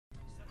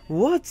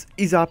What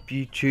is up,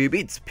 YouTube?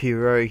 It's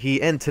Pyro here,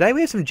 and today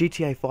we have some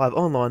GTA 5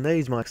 online.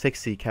 There's my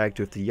sexy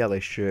character with the yellow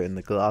shirt and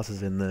the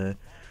glasses and the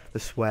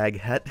swag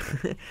hat.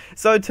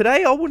 So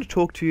today I want to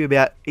talk to you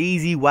about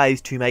easy ways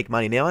to make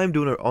money. Now I am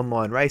doing an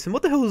online race, and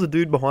what the hell is the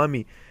dude behind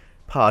me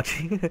parked?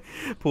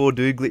 Poor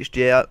dude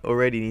glitched out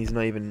already, and he's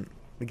not even,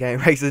 the game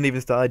race hasn't even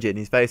started yet, and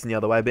he's facing the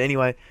other way. But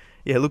anyway,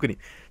 yeah, look at him.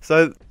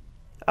 So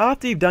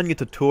after you've done your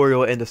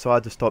tutorial and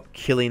decide to stop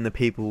killing the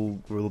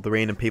people, or the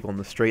random people on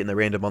the street and the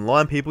random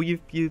online people, you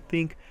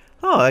think,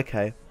 oh,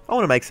 okay, I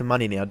want to make some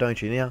money now,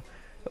 don't you? Now,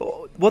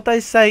 what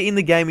they say in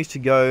the game is to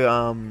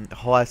go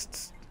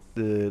heist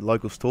the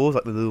local stores,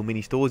 like the little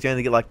mini stores. You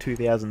only get like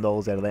 $2,000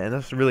 out of that, and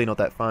that's really not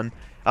that fun.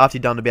 After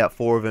you've done about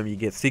 4 of them, you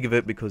get sick of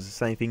it because it's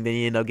the same thing. Then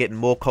you end up getting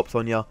more cops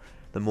on you,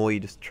 the more you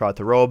just try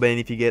to rob. And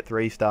if you get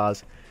 3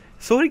 stars,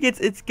 sort of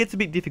gets a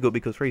bit difficult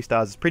because 3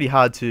 stars is pretty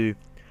hard to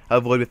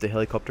avoid with the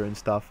helicopter and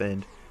stuff,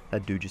 and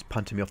that dude just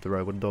punted me off the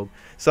road. What a dog.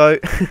 So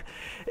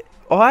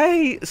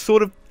I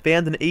sort of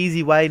found an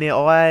easy way.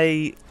 Now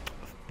I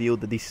feel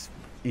that this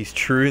is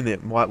true and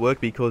it might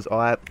work because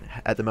I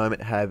at the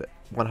moment have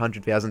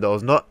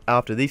 $100,000, not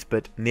after this,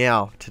 but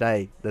now,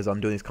 today, as I'm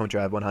doing this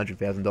commentary, I have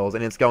 $100,000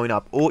 and it's going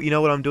up. Or you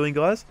know what I'm doing,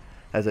 guys?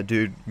 As a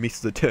dude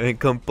misses the turn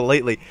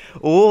completely,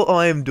 all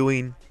I am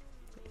doing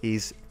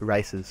is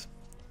races.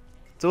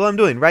 That's all I'm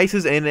doing,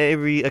 races, and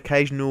every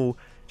occasional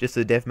just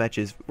the death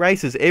matches.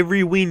 Races,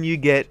 every win you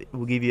get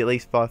will give you at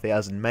least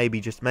 5,000, maybe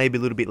a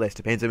little bit less,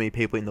 depends how many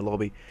people in the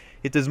lobby.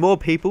 If there's more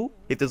people,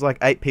 if there's like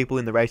 8 people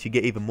in the race, you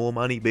get even more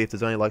money, but if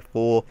there's only like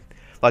 4,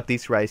 like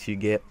this race, you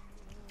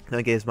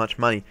don't get as much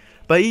money.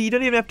 But you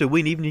don't even have to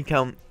win, even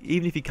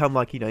if you come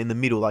like, you know, in the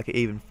middle, like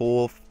even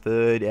 4th,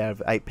 3rd out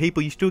of 8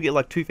 people, you still get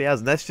like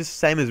 2,000. That's just the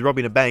same as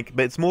robbing a bank,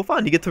 but it's more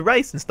fun. You get to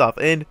race and stuff,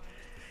 and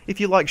if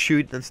you like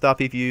shooting and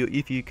stuff, if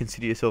you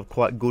consider yourself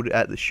quite good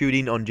at the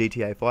shooting on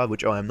GTA 5,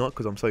 which I am not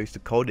because I'm so used to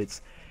COD,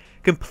 it's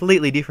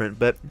completely different,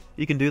 but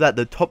you can do that.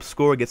 The top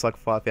scorer gets like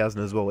 5,000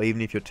 as well,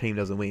 even if your team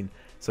doesn't win.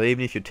 So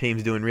even if your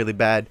team's doing really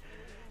bad,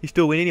 you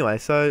still win anyway.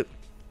 So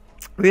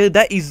really,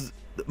 that is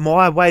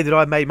my way that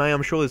I made money.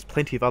 I'm sure there's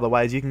plenty of other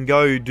ways. You can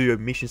go do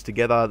missions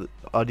together.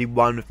 I did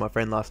one with my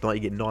friend last night.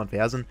 You get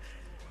 9,000,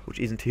 which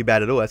isn't too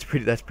bad at all. That's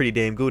pretty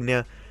damn good.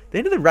 Now, the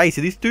end of the race,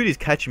 this dude is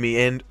catching me,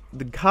 and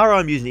the car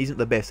I'm using isn't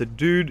the best. The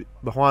dude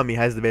behind me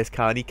has the best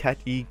car, and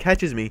he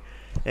catches me,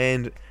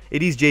 and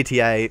it is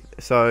GTA.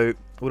 So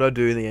what I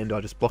do in the end, I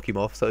just block him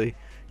off. So you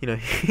know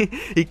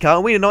he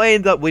can't win, and I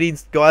end up winning,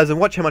 guys. And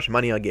watch how much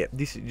money I get.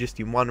 This is just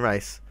in one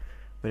race.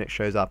 When it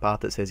shows up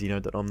after it says, you know,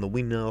 that I'm the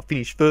winner, I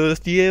finished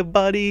first, yeah,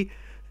 buddy.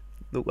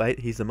 Look, wait,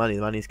 here's the money.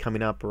 The money's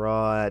coming up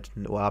right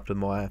after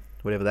my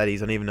whatever that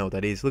is. I don't even know what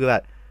that is. Look at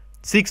that,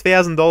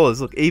 $6,000.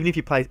 Look, even if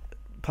you place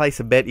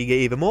a bet, you get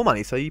even more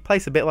money. So you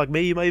place a bet like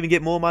me, you might even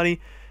get more money.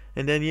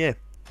 And then yeah,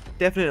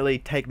 definitely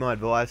take my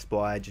advice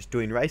by just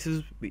doing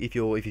races. If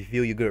you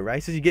feel you're good at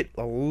races, you get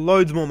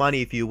loads more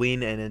money if you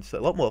win, and it's a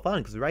lot more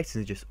fun because the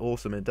racing is just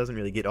awesome. And it doesn't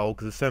really get old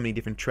because there's so many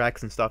different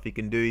tracks and stuff you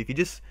can do. If you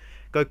just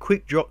go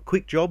quick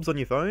jobs on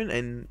your phone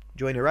and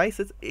join a race,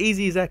 it's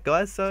easy as that,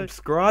 guys. So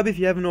subscribe if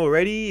you haven't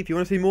already, if you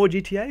want to see more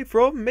GTA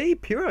from me,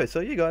 Pyro.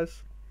 So you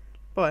guys,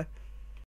 bye.